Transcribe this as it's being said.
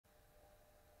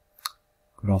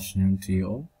Good afternoon to you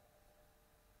all,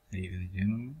 ladies and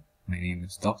gentlemen. My name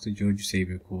is Dr. George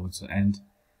Xavier Cords, and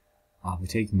I'll be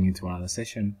taking you to another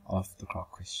session of the Krok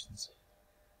questions.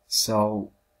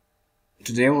 So,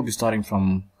 today we'll be starting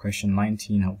from question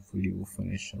 19. Hopefully we'll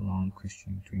finish around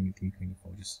question 23,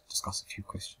 24, just discuss a few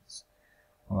questions.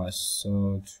 Alright,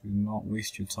 so to not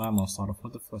waste your time, I'll start off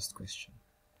with the first question.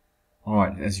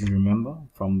 Alright, as you remember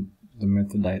from the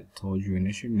method I told you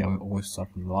initially, that we always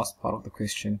start from the last part of the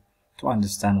question to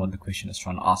understand what the question is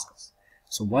trying to ask us.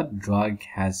 So what drug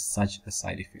has such a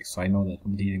side effect? So I know that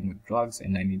I'm dealing with drugs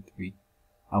and I need to be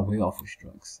aware of which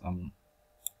drugs I'm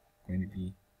going to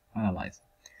be analyzing.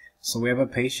 So we have a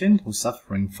patient who's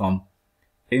suffering from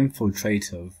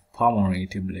infiltrative pulmonary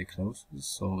tuberculosis.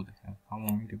 So they have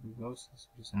pulmonary tuberculosis,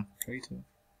 which is infiltrative.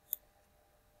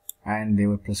 And they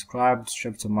were prescribed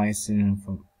streptomycin,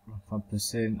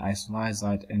 rifampicin,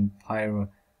 isoniazid, and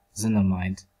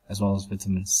pyrazinamide, as well as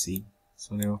vitamin C.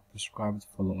 So they were prescribed the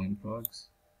following drugs.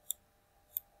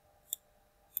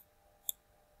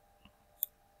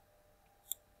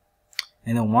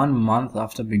 And then 1 month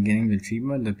after beginning the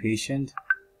treatment, the patient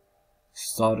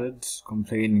started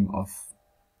complaining of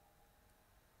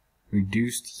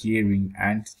reduced hearing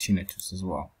and tinnitus as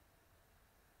well.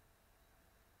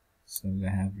 So they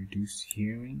have reduced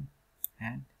hearing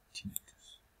and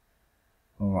tinnitus.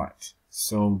 Alright,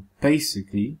 so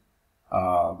basically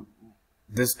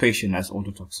this patient has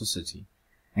ototoxicity,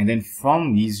 and then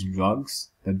from these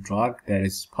drugs, the drug that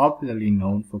is popularly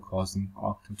known for causing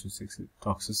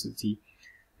ototoxicity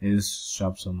is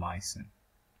streptomycin.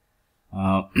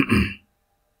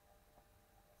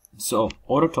 So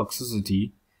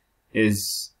ototoxicity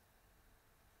is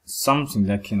something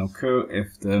that can occur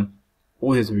if the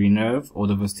auditory nerve or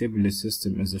the vestibular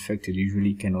system is affected.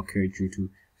 Usually can occur due to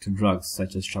drugs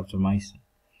such as streptomycin.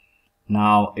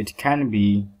 Now it can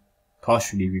be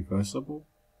partially reversible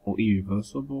or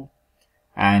irreversible,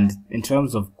 and in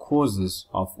terms of causes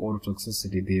of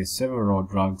ototoxicity, there are several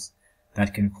drugs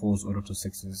that can cause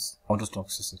ototoxicity.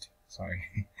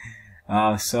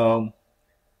 So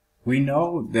we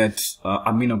know that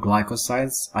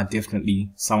aminoglycosides are definitely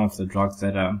some of the drugs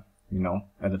that are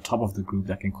at the top of the group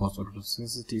that can cause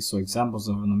ototoxicity. So examples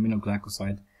of an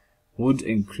aminoglycoside would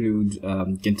include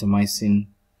gentamicin,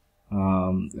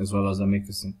 as well as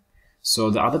amikacin.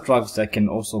 So the other drugs that can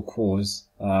also cause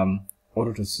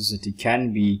ototoxicity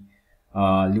can be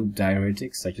loop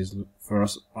diuretics such as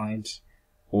furosemide,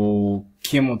 or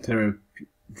chemotherapy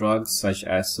drugs such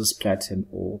as cisplatin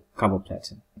or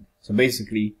carboplatin. So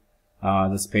basically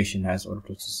this patient has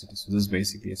ototoxicity. So this is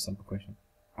basically a simple question.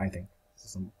 I think it's a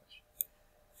simple question.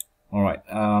 Alright,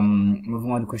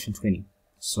 moving on to question 20.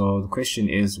 So the question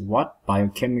is, what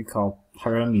biochemical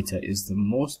parameter is the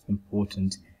most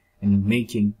important in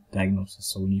making diagnosis?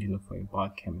 So we need to look for a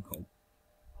biochemical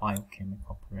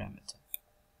parameter.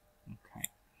 Okay,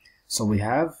 so we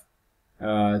have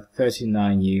a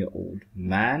 39-year-old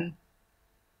man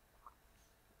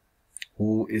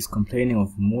who is complaining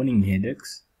of morning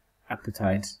headaches,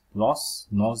 appetite loss,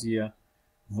 nausea,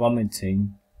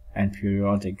 vomiting, and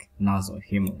periodic nasal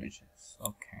hemorrhages.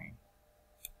 Okay,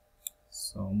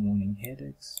 so morning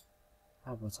headaches,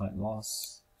 appetite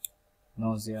loss,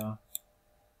 nausea,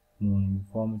 morning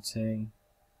vomiting,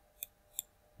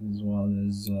 as well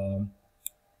as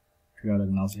periodic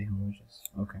nasal hemorrhages.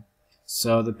 Okay,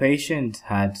 so the patient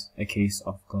had a case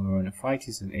of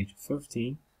glomerulonephritis at the age of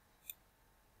 15,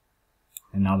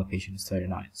 and now the patient is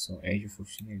 39. So age of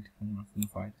 15,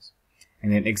 glomerulonephritis.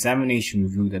 And then examination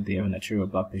revealed that they have an arterial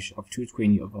blood pressure of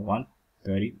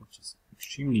 220/130, which is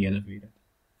extremely elevated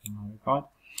in my regard.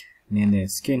 And then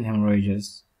there's skin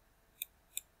hemorrhages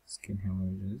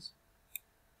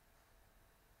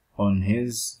on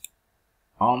his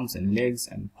arms and legs,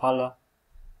 and pallor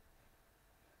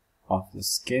of the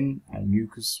skin and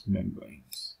mucous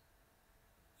membranes.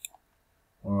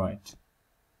 Alright.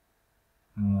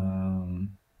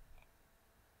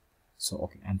 So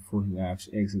okay, unfortunately I have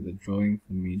to exit the drawing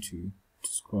for me to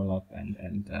scroll up and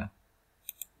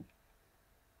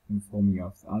inform you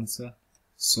of the answer.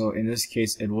 So in this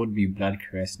case it would be blood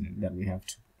creatinine that we have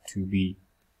to be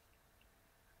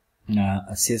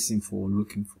assessing for,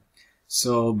 looking for.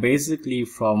 So basically,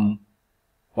 from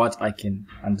what I can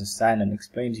understand and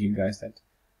explain to you guys, that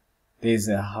there's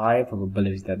a high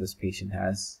probability that this patient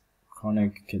has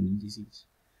chronic kidney disease.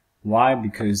 Why?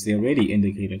 Because they already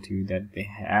indicated to you that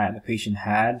the patient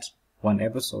had one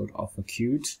episode of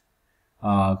acute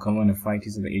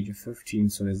glomerulonephritis at the age of 15.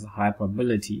 So there's a high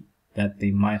probability that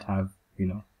they might have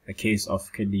a case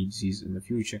of kidney disease in the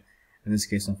future. In this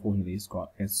case, unfortunately, it's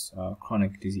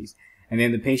chronic disease. And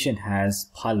then the patient has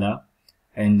pallor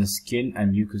in the skin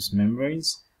and mucous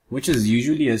membranes, which is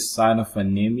usually a sign of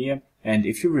anemia. And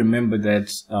if you remember that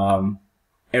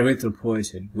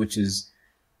erythropoietin, which is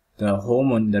the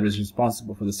hormone that is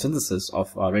responsible for the synthesis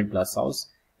of red blood cells,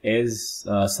 is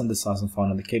synthesized and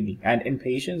found in the kidney. And in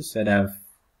patients that have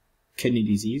kidney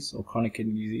disease or chronic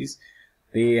kidney disease,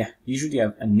 they usually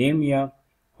have anemia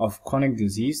of chronic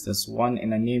disease. That's one,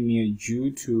 and anemia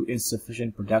due to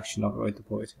insufficient production of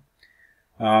erythropoietin.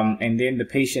 And then the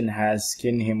patient has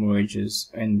skin hemorrhages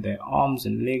in their arms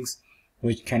and legs,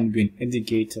 which can be an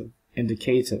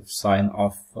indicative sign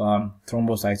of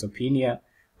thrombocytopenia,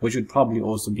 which would probably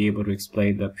also be able to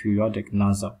explain the periodic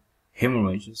nasal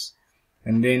hemorrhages.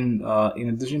 And then in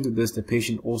addition to this, the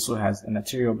patient also has an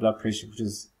arterial blood pressure which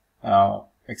is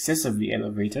excessively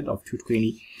elevated of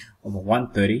 220 over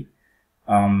 130,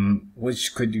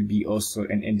 which could be also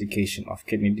an indication of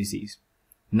kidney disease.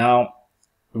 Now,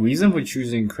 the reason for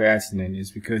choosing creatinine is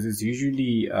because it's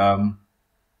usually one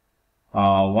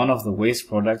of the waste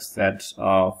products that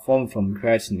are formed from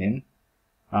creatinine,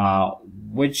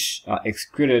 which are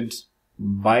excreted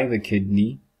by the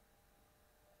kidney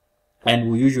and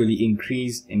will usually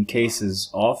increase in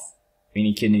cases of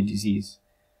any kidney disease.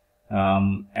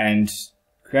 And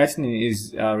creatinine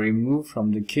is removed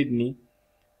from the kidney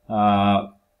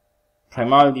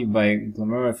primarily by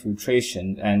glomerular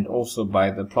filtration and also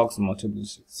by the proximal tubular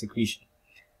secretion.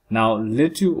 Now,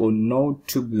 little or no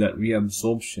tubular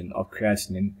reabsorption of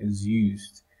creatinine is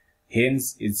used.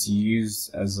 Hence, it's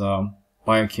used as a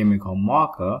biochemical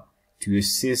marker to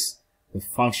assess the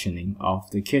functioning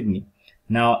of the kidney.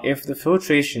 Now, if the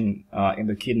filtration in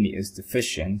the kidney is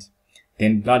deficient,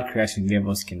 then blood creatinine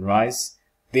levels can rise.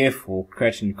 Therefore,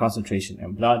 creatinine concentration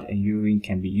in blood and urine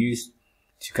can be used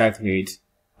to calculate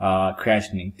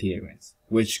creatinine clearance,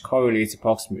 which correlates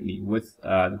approximately with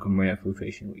the glomerular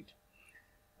filtration rate.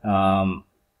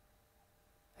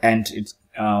 And it's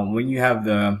when you have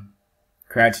the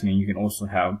creatinine, you can also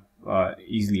have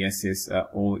easily assess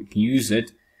or you can use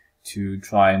it to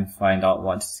try and find out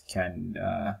what can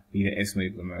be the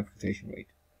estimated glomerular filtration rate.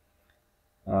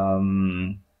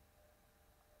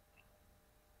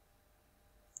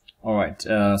 Alright,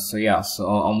 so yeah, so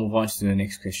I'll move on to the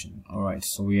next question. Alright,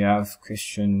 so we have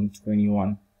question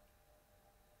 21.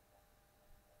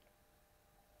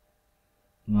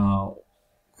 Now,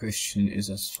 question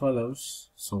is as follows.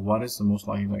 So what is the most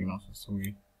likely diagnosis? So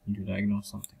we need to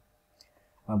diagnose something.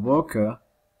 A worker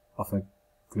of a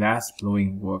glass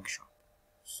blowing workshop.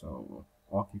 So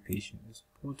occupation is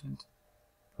important.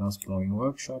 Glass blowing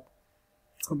workshop.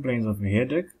 Complains of a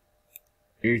headache,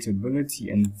 irritability,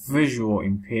 and visual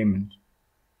impairment.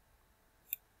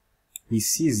 He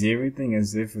sees everything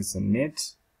as if it's a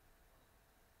net.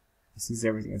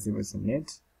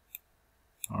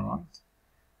 Alright.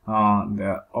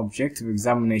 The objective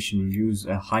examination reviews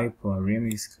a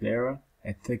hyperemic sclera,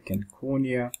 a thickened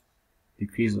cornea,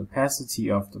 decreased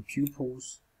opacity of the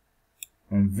pupils,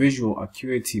 and visual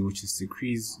acuity, which is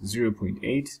decreased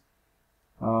 0.8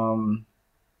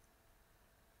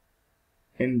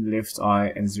 in the left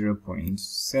eye and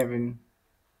 0.7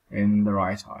 in the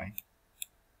right eye.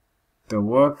 The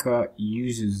worker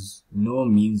uses no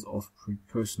means of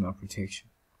personal protection.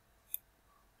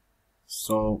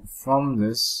 So from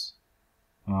this,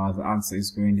 the answer is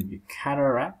going to be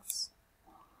cataracts.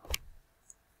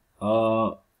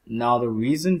 Now the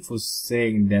reason for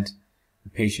saying that the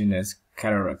patient has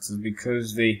cataracts is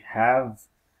because they have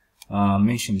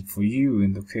mentioned for you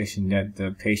in the question that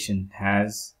the patient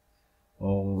has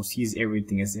or sees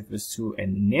everything as if it's through a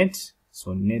net,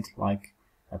 so net-like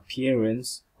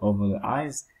appearance over the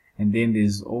eyes, and then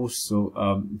there's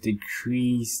also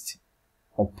decreased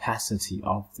opacity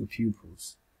of the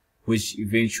pupils, which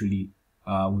eventually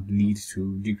would lead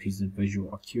to decrease in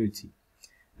visual acuity.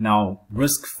 Now,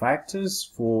 risk factors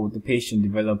for the patient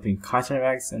developing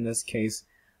cataracts in this case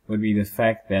would be the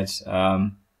fact that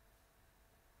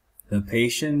the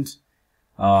patient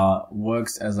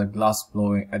works as a glass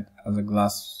blower,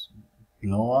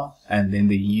 and then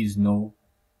they use no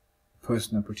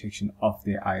personal protection of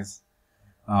their eyes,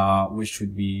 which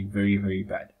would be very, very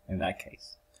bad in that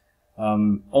case.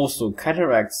 Also,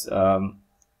 cataracts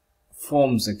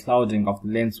forms a clouding of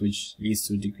the lens, which leads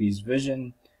to decreased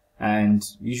vision, and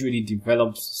usually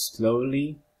develops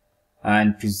slowly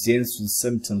and presents with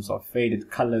symptoms of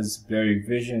faded colors, blurry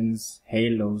visions,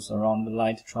 halos around the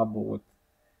light, trouble with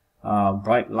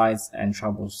bright lights, and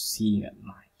trouble seeing at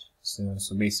night.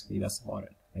 So basically that's about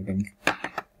it. I think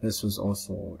this was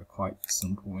also a quite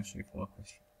simple and straightforward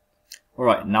question.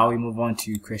 Alright, now we move on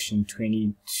to question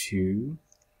 22,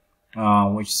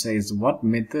 which says, what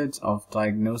method of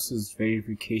diagnosis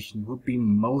verification would be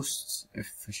most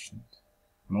efficient?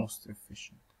 Most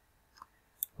efficient.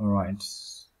 Alright,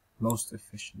 most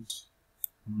efficient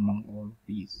among all of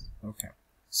these. Okay.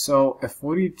 So a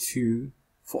 42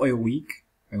 for a week,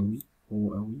 or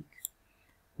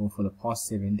for the past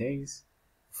 7 days,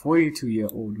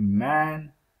 42-year-old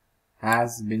man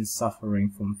has been suffering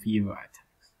from fever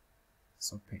attacks.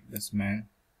 So this man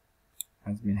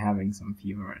has been having some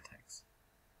fever attacks,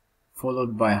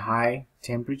 followed by high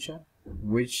temperature,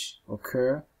 which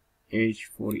occur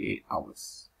age 48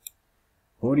 hours.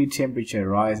 Body temperature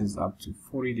rises up to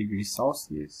 40 degrees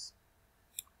Celsius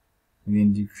and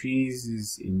then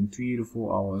decreases in 3 to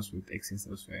 4 hours with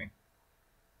excessive sweating.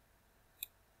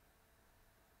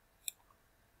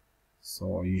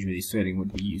 So usually sweating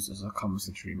would be used as a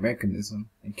compensatory mechanism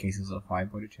in cases of high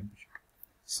body temperature.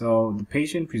 So the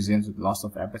patient presents with loss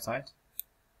of appetite,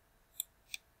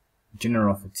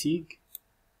 general fatigue,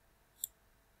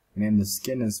 and then the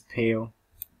skin is pale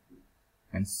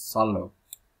and sallow.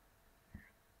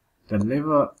 The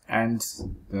liver and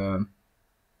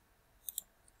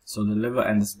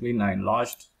the spleen are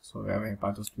enlarged, so we have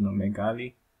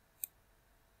hepatosplenomegaly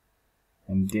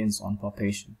and dense on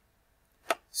palpation.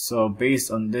 So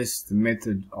based on this, the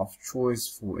method of choice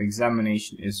for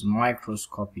examination is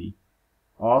microscopy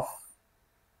of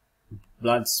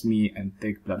blood smear and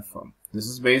thick blood film. This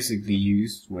is basically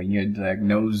used when you're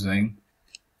diagnosing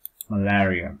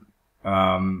malaria.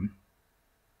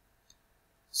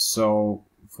 So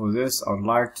for this, I would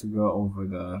like to go over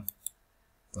the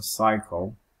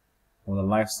cycle or the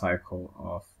life cycle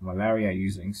of malaria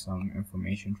using some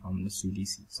information from the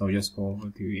CDC. So I'll just go over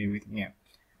to everything here.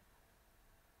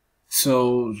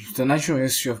 So the natural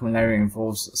history of malaria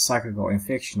involves cyclical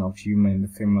infection of human and the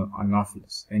female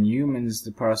Anopheles. In humans,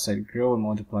 the parasite grow and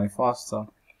multiply faster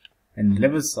in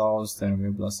liver cells than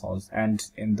red blood cells, and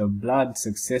in the blood,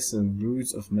 successive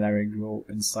roots of malaria grow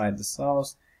inside the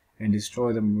cells and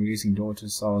destroy them, releasing daughter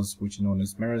cells, which are known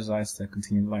as merozytes, that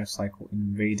continue the life cycle,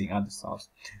 invading other cells.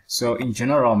 So in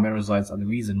general, merozytes are the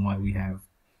reason why we have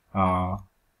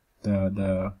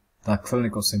the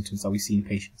clinical symptoms that we see in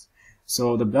patients.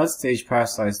 So the blood stage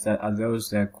parasites that are those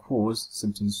that cause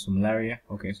symptoms of malaria.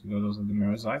 Okay, so those are the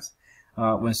merozytes.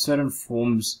 When certain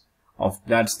forms of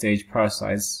blood stage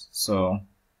parasites, so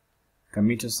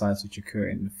gametocytes, which occur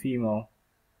in the female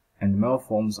and male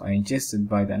forms, are ingested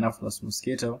by the Anopheles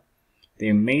mosquito,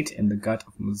 they mate in the gut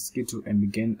of the mosquito and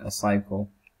begin a cycle,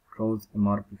 growth and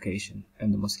multiplication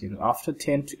in the mosquito. After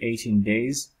 10 to 18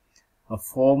 days, a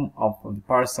form of the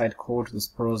parasite called the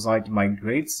sporozoite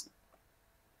migrates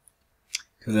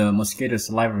to the mosquito's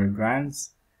salivary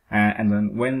glands, and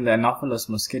then when the Anopheles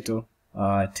mosquito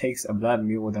takes a blood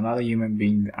meal with another human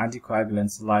being, the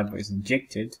anticoagulant saliva is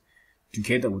injected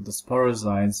together with the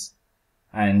sporozoites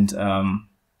and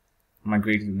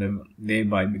migrate to the liver,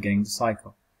 thereby beginning the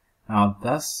cycle. Now,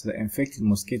 thus, the infected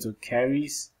mosquito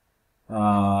carries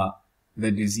the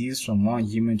disease from one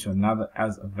human to another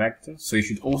as a vector. So you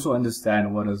should also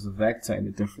understand what is a vector and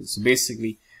the difference. So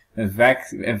basically, a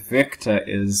vector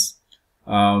is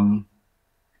a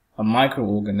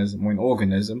microorganism or an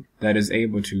organism that is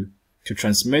able to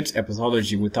transmit a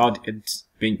pathology without it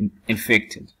being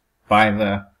infected by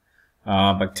the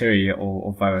bacteria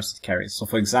or virus it carries. So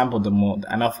for example, the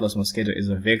Anopheles mosquito is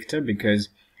a vector because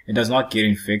it does not get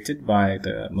infected by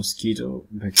the mosquito,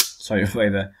 by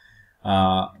the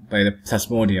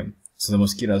plasmodium. So the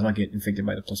mosquito does not get infected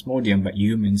by the plasmodium, but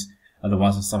humans are the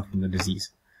ones that suffer from the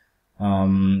disease.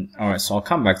 Alright, so I'll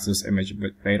come back to this image a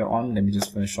bit later on. Let me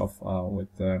just finish off with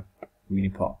the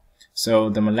reading part. So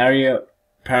the malaria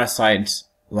parasite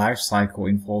life cycle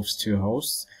involves two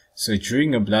hosts. So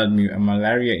during a blood meal, a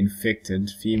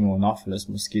malaria-infected female Anopheles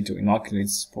mosquito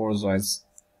inoculates sporozoites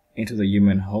into the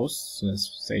human host. So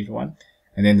that's stage 1.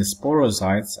 And then the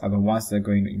sporozoites are the ones that are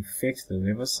going to infect the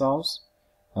liver cells.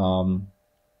 That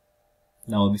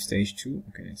will be stage 2.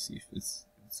 Okay, let's see if it's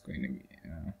going to be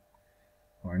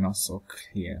or not so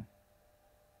clear.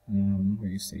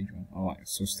 Where is stage 1? Alright,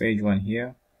 so stage 1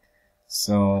 here.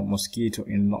 So mosquito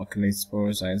inoculates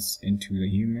sporozoites into the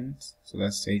humans. So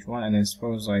that's stage 1. And then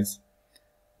sporozoites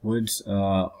would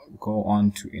go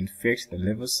on to infect the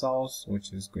liver cells,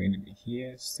 which is going to be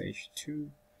here, stage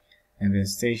 2. And then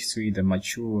stage 3, the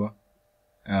mature,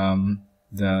 the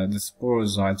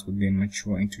sporozoites would then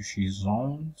mature into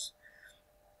schizones,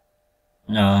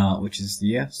 which is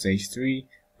here, stage 3,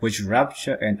 which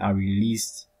rupture and are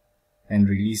released and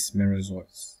release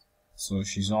merozoites. So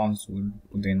schizones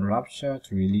would then rupture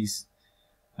to release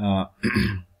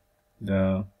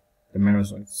the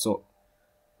merozoites. So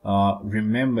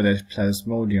remember that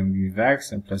Plasmodium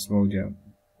vivax and Plasmodium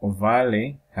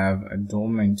ovale have a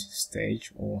dormant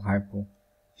stage or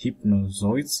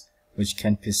hypnozoites, which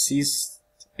can persist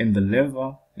in the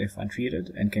liver if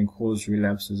untreated and can cause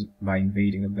relapses by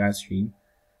invading the bloodstream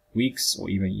weeks or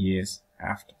even years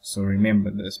after. So remember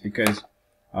this, because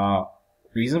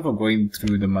reason for going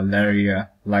through the malaria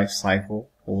life cycle,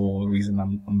 or reason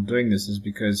I'm doing this, is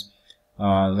because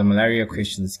the malaria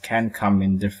questions can come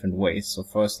in different ways. So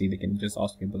firstly, they can just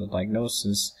ask you about the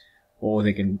diagnosis, or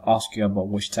they can ask you about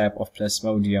which type of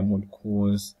plasmodium would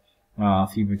cause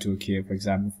fever to occur, for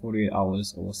example, 48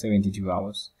 hours or 72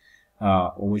 hours,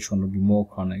 or which one would be more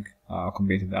chronic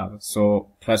compared to the others.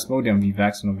 So plasmodium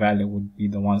vivax and ovalia would be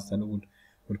the ones that would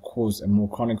cause a more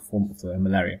chronic form of the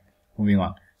malaria. Moving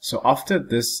on. So after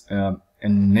this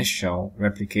initial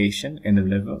replication in the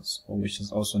livers, or which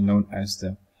is also known as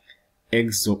the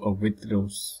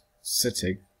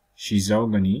exoerythrocytic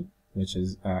schizogony, which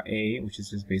is which is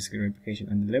just basically replication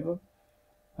in the liver,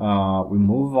 we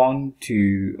move on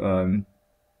to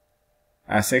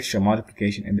asexual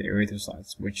multiplication in the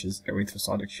erythrocytes, which is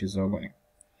erythrocytic schizogony.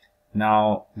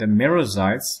 Now, the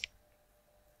merocytes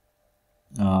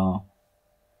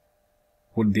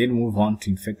would then move on to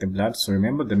infect the blood. So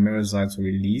remember, the merocytes were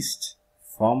released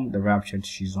from the ruptured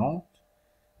schizont,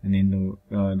 and then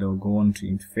they'll go on to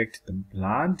infect the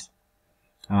blood,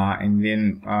 and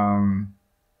then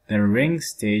the ring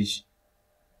stage,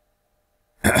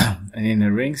 and in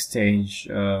the ring stage,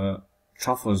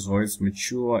 trophozoites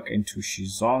mature into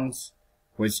schizonts,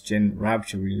 which then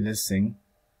rupture, releasing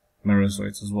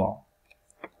merozoites as well.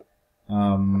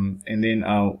 And then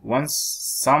once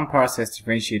some parasites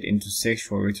differentiate into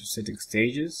sexual erythrocytic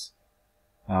stages,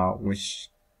 which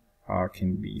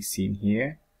can be seen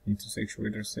here, into sexual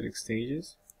erythrocytic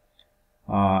stages,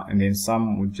 and then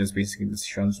some would just basically, the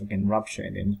schizonts can rupture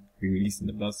and then be released in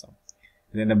the blood cell.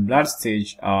 And then the blood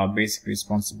stage are basically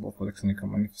responsible for the clinical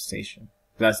manifestation.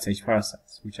 Blood stage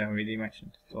parasites, which I already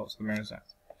mentioned, those are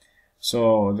merocytes.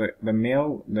 So the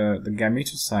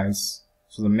gametocytes,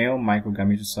 so the male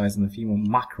microgametocytes and the female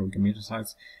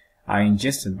macrogametocytes are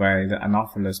ingested by the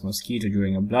Anopheles mosquito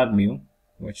during a blood meal,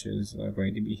 which is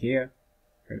going to be here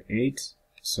at 8.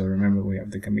 So remember, we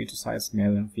have the gametocytes,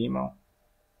 male and female,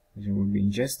 which will be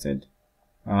ingested.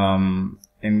 And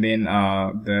then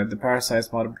the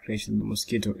parasite's multiplication of the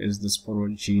mosquito is the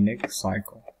sporogenic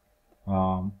cycle,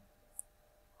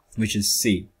 which is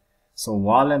C. So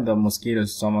while in the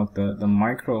mosquito's stomach, the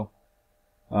micro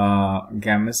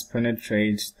gametes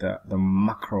penetrate the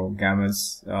macro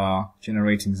gametes,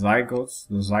 generating zygotes.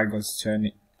 The zygotes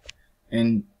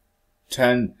in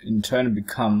turn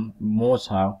become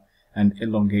motile and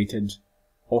elongated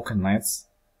organites,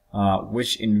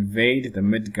 which invade the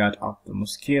midgut of the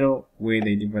mosquito, where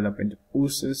they develop into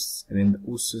oocysts, and then the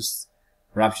oocysts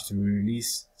rupture to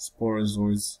release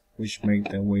sporozoids, which make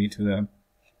their way to the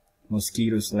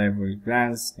mosquito salivary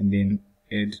glands, and then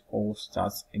it all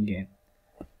starts again.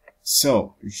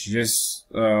 So just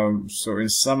so in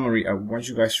summary, I want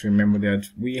you guys to remember that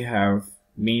we have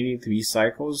mainly 3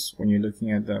 cycles when you're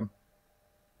looking at the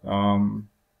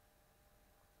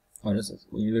when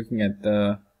you're looking at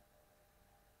the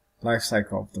life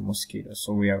cycle of the mosquito.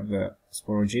 So we have the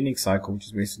sporogenic cycle, which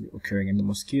is basically occurring in the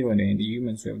mosquito, and then in the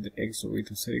humans we have the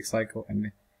exoerythrocytic cycle and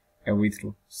the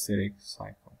erythrocytic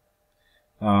cycle.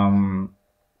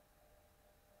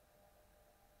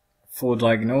 For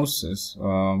diagnosis,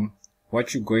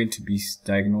 what you're going to be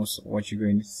diagnosed, what you're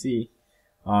going to see,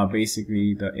 are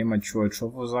basically the immature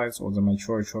trophozoites or the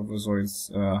mature trophozoites,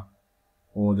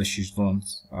 or the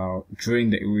schizonts during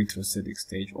the erythrocytic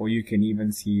stage, or you can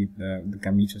even see the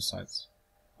gametocytes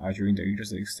during the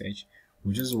erythrocytic stage,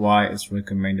 which is why it's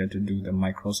recommended to do the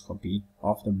microscopy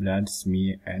of the blood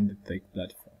smear and the thick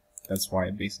blood film. That's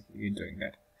why basically you're doing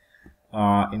that.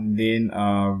 And then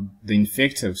the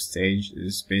infective stage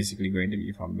is basically going to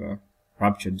be from the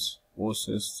ruptured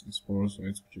oocysts and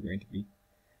sporozoites, which are going to be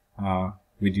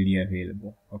readily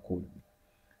available accordingly.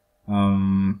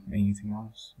 Anything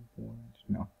else important?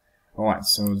 No. Alright,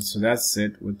 so that's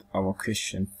it with our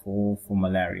question for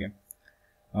malaria.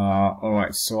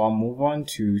 Alright, so I'll move on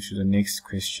to the next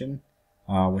question,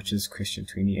 which is question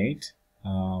 28.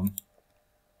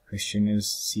 Question is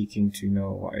seeking to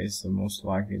know what is the most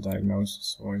likely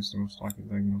diagnosis, or is the most likely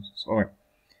diagnosis. Alright,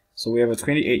 so we have a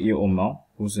 28-year-old male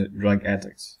who's a drug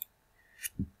addict.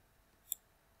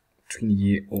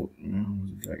 20-year-old male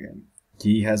who's a drug addict.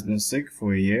 He has been sick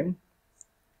for a year,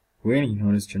 when he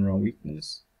noticed general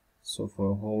weakness. So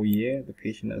for a whole year, the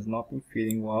patient has not been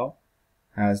feeling well,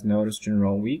 has noticed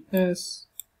general weakness,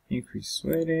 increased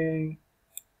sweating,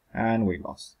 and weight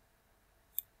loss.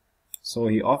 So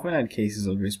he often had cases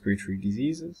of respiratory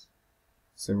diseases,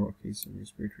 several cases of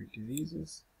respiratory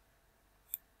diseases.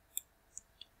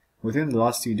 within the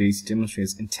last 2 days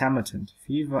demonstrates intermittent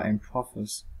fever and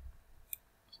profuse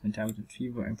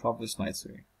night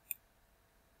sweating.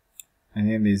 And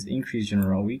then there's increased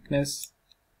general weakness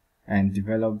and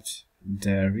developed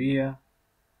diarrhea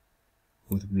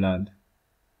with blood.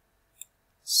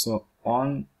 So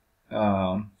on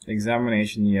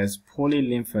examination, he has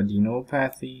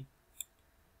polylymphadenopathy,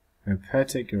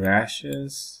 herpetic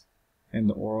rashes in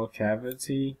the oral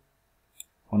cavity.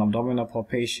 On abdominal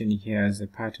palpation, he has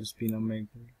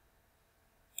hepatosplenomegaly.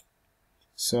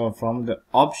 So from the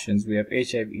options, we have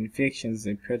HIV infections,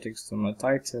 hepatic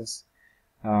stomatitis,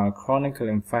 chronic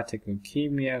lymphatic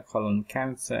leukemia, colon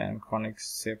cancer, and chronic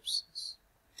sepsis.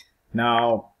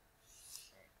 Now,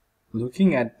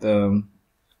 looking at the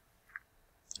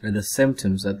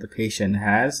symptoms that the patient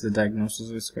has, the diagnosis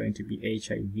is going to be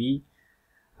HIV.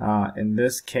 In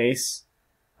this case,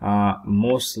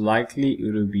 most likely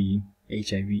it will be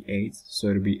HIV/AIDS, so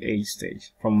it will be AIDS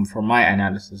stage. From my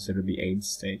analysis, it will be AIDS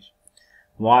stage.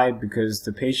 Why? Because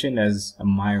the patient has a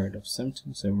myriad of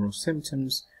symptoms, several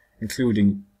symptoms,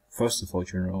 including, first of all,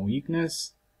 general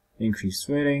weakness, increased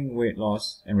sweating, weight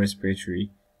loss, and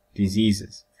respiratory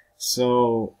diseases.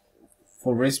 So,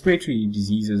 for respiratory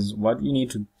diseases, what you need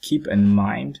to keep in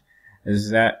mind is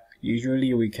that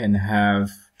usually we can have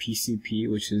PCP,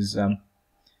 which is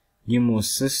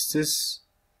pneumocystis,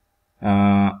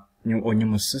 or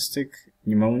pneumocystic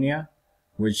pneumonia,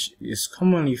 which is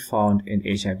commonly found in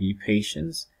HIV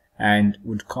patients and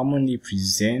would commonly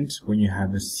present when you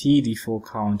have a CD4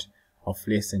 count of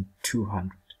less than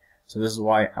 200. So this is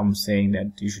why I'm saying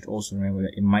that you should also remember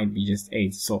that it might be just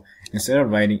AIDS. So instead of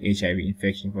writing HIV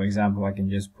infection, for example, I can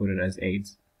just put it as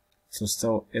AIDS. So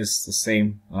still it's the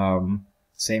same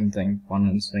thing, one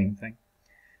and the same thing.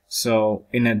 So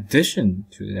in addition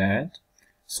to that,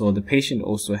 so the patient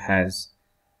also has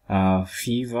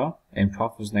fever and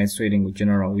profuse night sweating with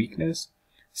general weakness.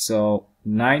 So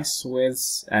night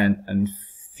sweats and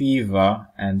fever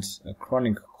and a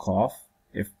chronic cough,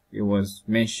 if it was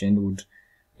mentioned, would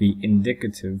be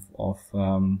indicative of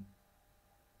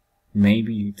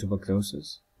maybe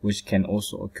tuberculosis, which can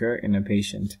also occur in a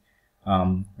patient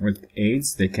with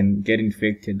AIDS. They can get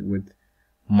infected with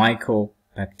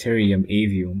Mycobacterium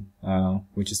avium,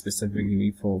 which is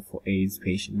specifically for AIDS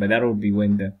patient. But that will be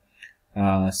when the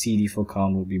CD4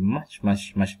 count will be much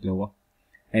lower.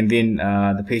 And then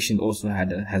the patient also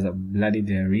has a bloody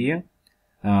diarrhea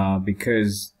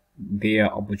because they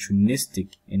are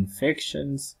opportunistic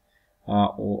infections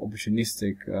or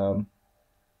opportunistic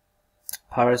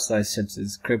parasites such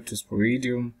as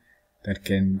Cryptosporidium that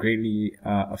can greatly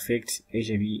affect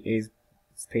HIV/AIDS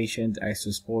patient.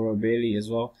 Isospora bailey as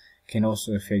well can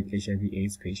also affect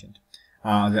HIV/AIDS patient.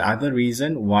 The other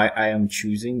reason why I am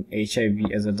choosing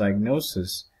HIV as a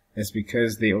diagnosis is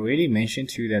because they already mentioned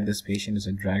to you that this patient is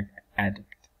a drug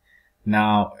addict.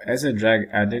 Now, as a drug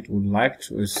addict, would like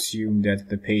to assume that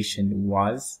the patient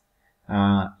was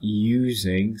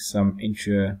using some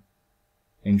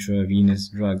intravenous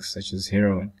drugs such as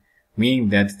heroin, meaning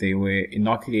that they were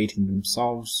inoculating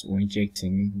themselves or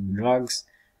injecting drugs,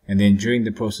 and then during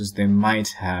the process they might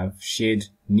have shared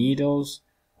needles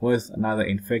with another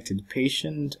infected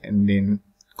patient and then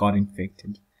got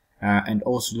infected. And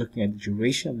also looking at the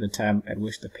duration of the time at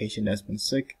which the patient has been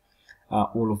sick,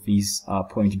 all of these are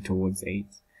pointing towards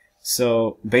AIDS.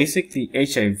 So basically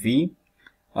HIV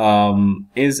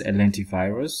is a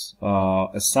lentivirus,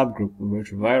 a subgroup of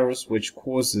retrovirus which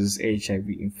causes HIV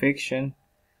infection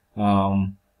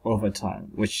over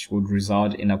time, which would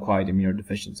result in acquired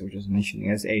immunodeficiency, which I was mentioning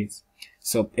as AIDS.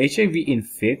 So HIV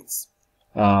infects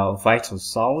vital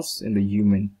cells in the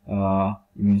human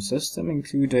immune system,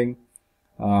 including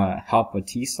helper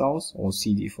T cells or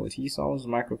CD4 T cells,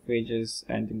 macrophages,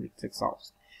 and dendritic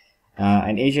cells.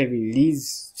 And HIV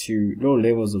leads to low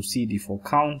levels of CD4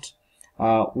 count,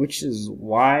 which is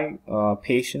why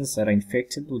patients that are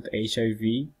infected with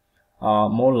HIV are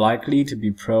more likely to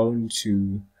be prone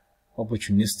to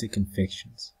opportunistic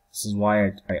infections. This is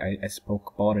why I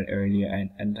spoke about it earlier,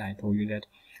 and I told you that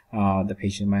the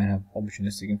patient might have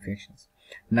opportunistic infections.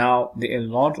 Now, there are a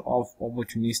lot of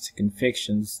opportunistic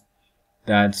infections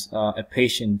that a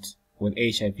patient with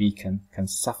HIV can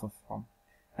suffer from,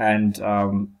 and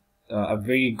a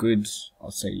very good,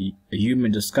 I'll say, a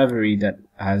human discovery that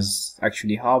has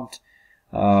actually helped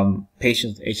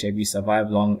patients with HIV survive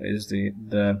long is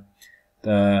the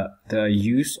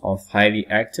use of highly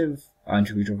active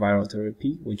antiretroviral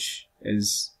therapy, which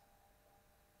is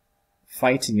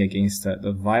fighting against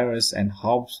the virus and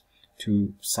helps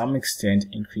to some extent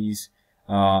increase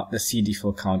the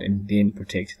CD4 count and then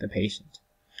protect the patient.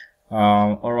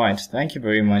 Alright, thank you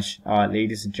very much,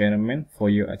 ladies and gentlemen, for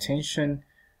your attention.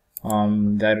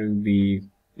 that will be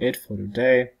it for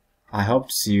today. I hope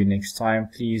to see you next time.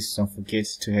 Please don't forget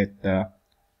to hit the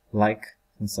like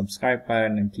and subscribe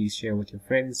button, and please share with your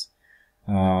friends.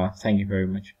 Thank you very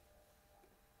much.